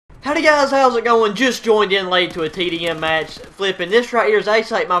Howdy guys, how's it going? Just joined in late to a TDM match. Flipping, this right here is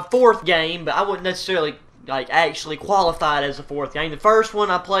actually like my fourth game, but I wouldn't necessarily like actually qualify it as a fourth game. The first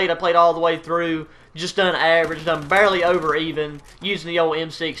one I played all the way through, just done average, done barely over even, using the old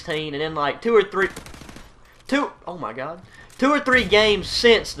M16, and then like two or three games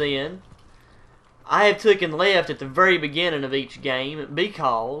since then, I have taken left at the very beginning of each game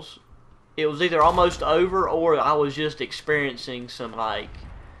because it was either almost over or I was just experiencing some like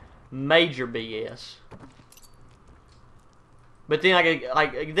major BS. But then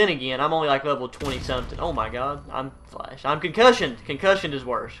then again, I'm only like level 20 something. Oh my god, I'm flash. I'm concussioned. Concussioned is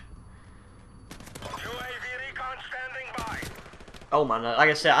worse. Oh my god, like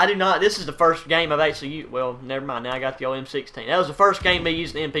I said, I do not. This is the first game I've actually used. Well, never mind. Now I got the old M16. That was the first game me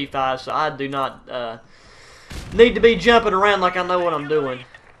using the MP5, so I do not need to be jumping around like I know what I'm doing.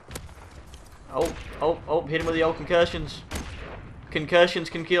 Oh! Hit him with the old concussions. Concussions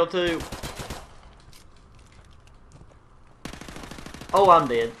can kill too. Oh, I'm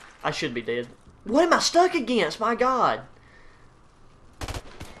dead. I should be dead. What am I stuck against? My god.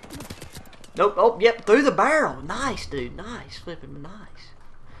 Nope. Oh, yep. Through the barrel. Nice, dude. Nice. Flipping nice.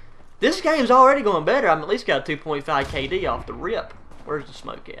 This game's already going better. I'm at least got a 2.5 KD off the rip. Where's the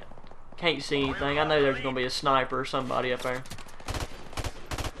smoke at? Can't see anything. I know there's going to be a sniper or somebody up there.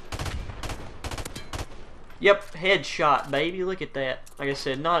 Yep, headshot, baby. Look at that. Like I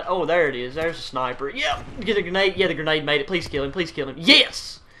said, not. Oh, there it is. There's a sniper. Yep. Get a grenade. Yeah, the grenade made it. Please kill him. Please kill him.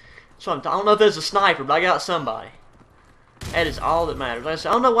 Yes. So I don't know if there's a sniper, but I got somebody. That is all that matters. Like I said,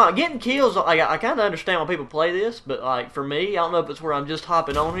 I don't know why getting kills. Like I kind of understand why people play this, but like for me, I don't know if it's where I'm just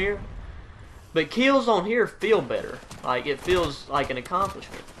hopping on here. But kills on here feel better. Like it feels like an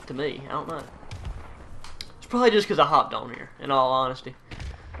accomplishment to me. I don't know. It's probably just because I hopped on here. In all honesty.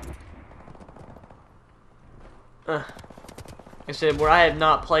 Like I said, where I have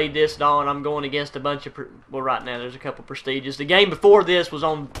not played this at all, and I'm going against a bunch of, well, right now there's a couple prestiges. The game before this was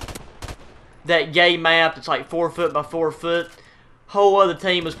on that gay map that's like 4 foot by 4 foot. Whole other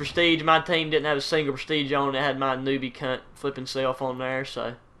team was prestige. My team didn't have a single prestige on it. It had my newbie cunt flipping self on there,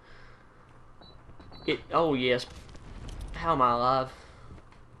 so oh yes. How am I alive?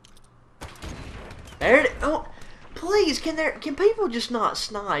 There it is. Oh, please, can people just not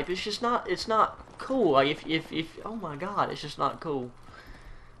snipe? It's not cool. Like if oh my god, it's just not cool.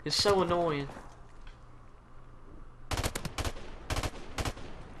 It's so annoying.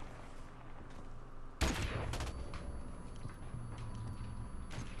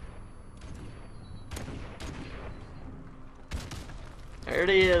 There it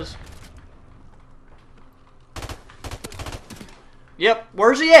is. Yep,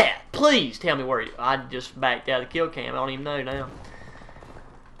 where's he at? Please tell me where he. I just backed out of the kill cam. I don't even know now.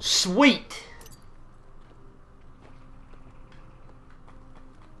 Sweet.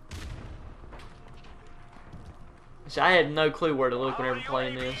 So I had no clue where to look whenever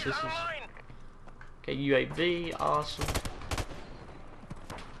playing this. This is okay. UAV, awesome.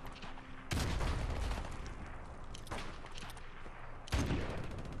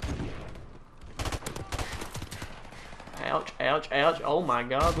 Ouch! Ouch! Ouch! Oh my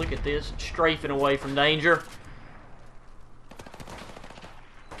God! Look at this, strafing away from danger.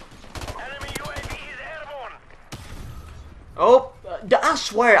 Oh, I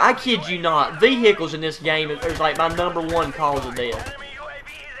swear, I kid you not, vehicles in this game is like my #1 cause of death.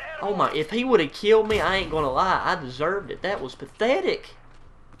 Oh my, if he would have killed me, I ain't gonna lie, I deserved it. That was pathetic.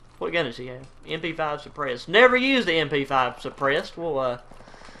 What gun does he have? MP5 suppressed. Never used the MP5 suppressed. We'll,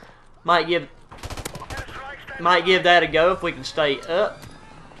 might give that a go if we can stay up.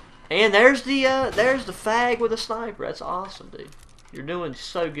 And there's the fag with a sniper. That's awesome, dude. You're doing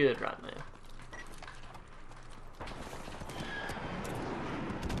so good right now.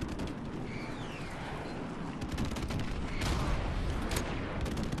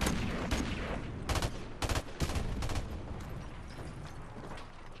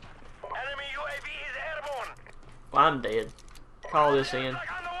 Well, I'm dead. Call this in.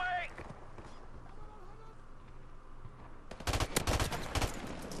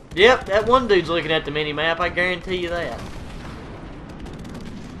 Yep, that one dude's looking at the mini-map, I guarantee you that.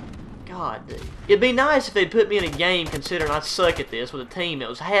 God, dude. It'd be nice if they'd put me in a game, considering I suck at this, with a team that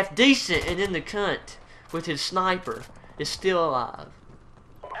was half decent, and then the cunt, with his sniper, is still alive.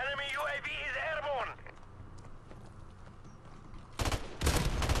 Enemy UAV is airborne.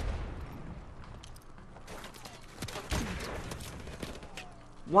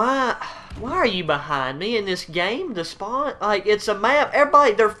 Why are you behind me in this game? The spawn, like, it's a map.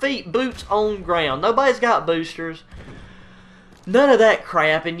 Everybody, their feet, boots on ground. Nobody's got boosters. None of that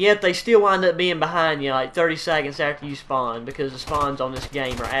crap, and yet they still wind up being behind you like 30 seconds after you spawn, because the spawns on this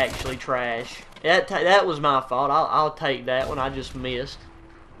game are actually trash. That was my fault. I'll take that one. I just missed.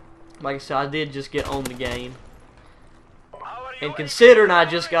 Like I said, I did just get on the game. And considering I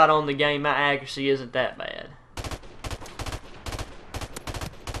just got on the game, my accuracy isn't that bad.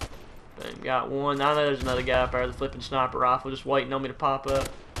 Boom, got one. I know there's another guy up there with a flipping sniper rifle just waiting on me to pop up.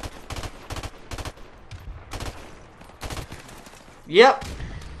 Yep.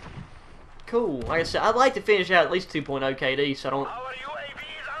 Cool. Like I said, I'd like to finish out at least 2.0 KD so I don't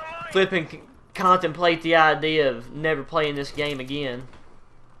flipping contemplate the idea of never playing this game again.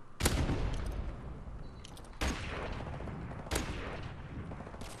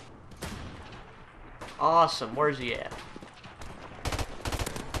 Awesome. Where's he at?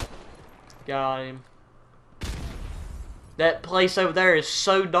 Got him. That place over there is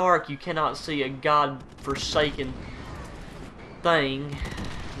so dark you cannot see a god-forsaken thing.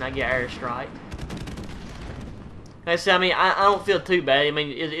 And I get airstrike. I mean, I don't feel too bad. I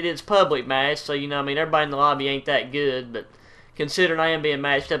mean, it's public match, so, you know, I mean, everybody in the lobby ain't that good, but considering I am being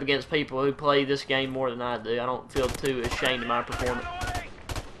matched up against people who play this game more than I do, I don't feel too ashamed of my performance.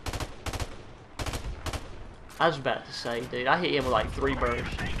 I was about to say, dude, I hit him with like 3 bursts.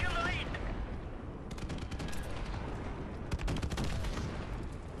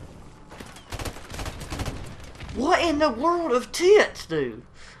 What in the world of tits, dude?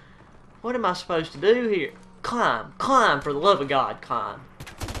 What am I supposed to do here? Climb. Climb, for the love of God, climb.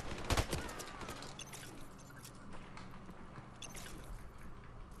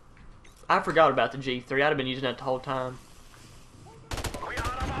 I forgot about the G3. I'd have been using that the whole time.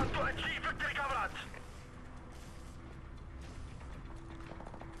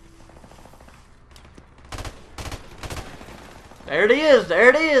 There it is, there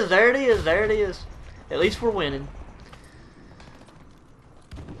it is, there it is, there it is. At least we're winning.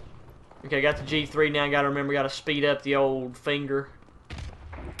 Okay, got the G3 now. Gotta remember, gotta speed up the old finger.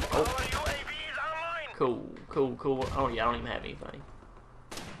 Oh. Cool, cool, cool. Oh yeah, I don't even have anything.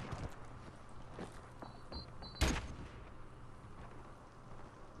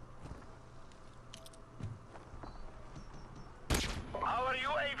 Our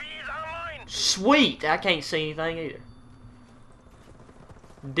UAV is online. Sweet! I can't see anything either.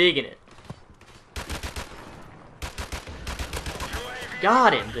 Digging it.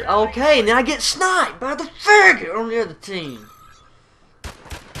 Got him. Okay, and then I get sniped by the faggot on the other team. I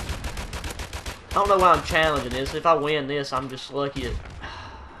don't know why I'm challenging this. If I win this, I'm just lucky to...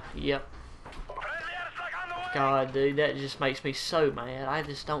 Yep. God, dude, that just makes me so mad. I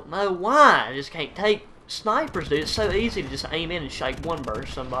just don't know why. I just can't take snipers, dude. It's so easy to just aim in and shake one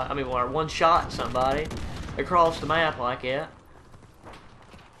burst somebody. I mean, or one shot somebody across the map like that.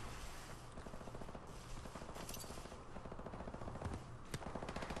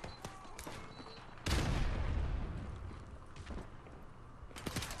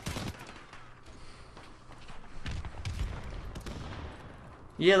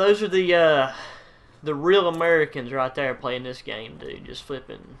 Yeah, those are the real Americans right there playing this game, dude. Just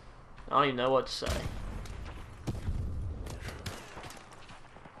flipping. I don't even know what to say.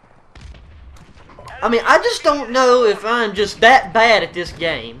 I mean, I just don't know if I'm just that bad at this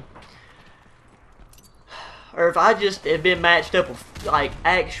game, or if I just have been matched up with like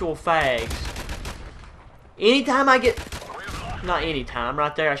actual fags. Anytime I get, not anytime,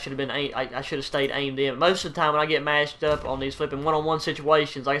 right there I should have been, I should have stayed aimed in. Most of the time when I get matched up on these flipping one-on-one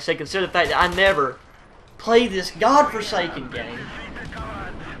situations, like I said, consider the fact that I never played this godforsaken game.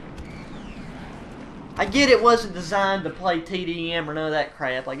 I get it wasn't designed to play TDM or none of that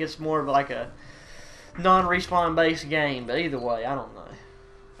crap. Like, it's more of like a non-respawn based game, but either way, I don't know.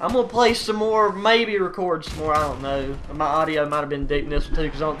 I'm gonna play some more, maybe record some more, I don't know. My audio might have been deep in this one too,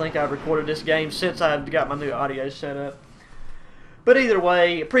 because I don't think I've recorded this game since I've got my new audio set up. But either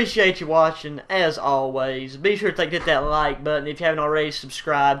way, appreciate you watching, as always. Be sure to hit that like button if you haven't already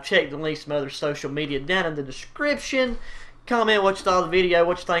subscribed. Check the links to my other social media down in the description. Comment what you thought of the video,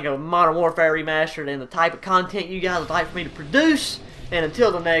 what you think of Modern Warfare Remastered, and the type of content you guys would like for me to produce. And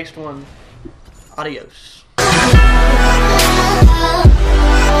until the next one, adios.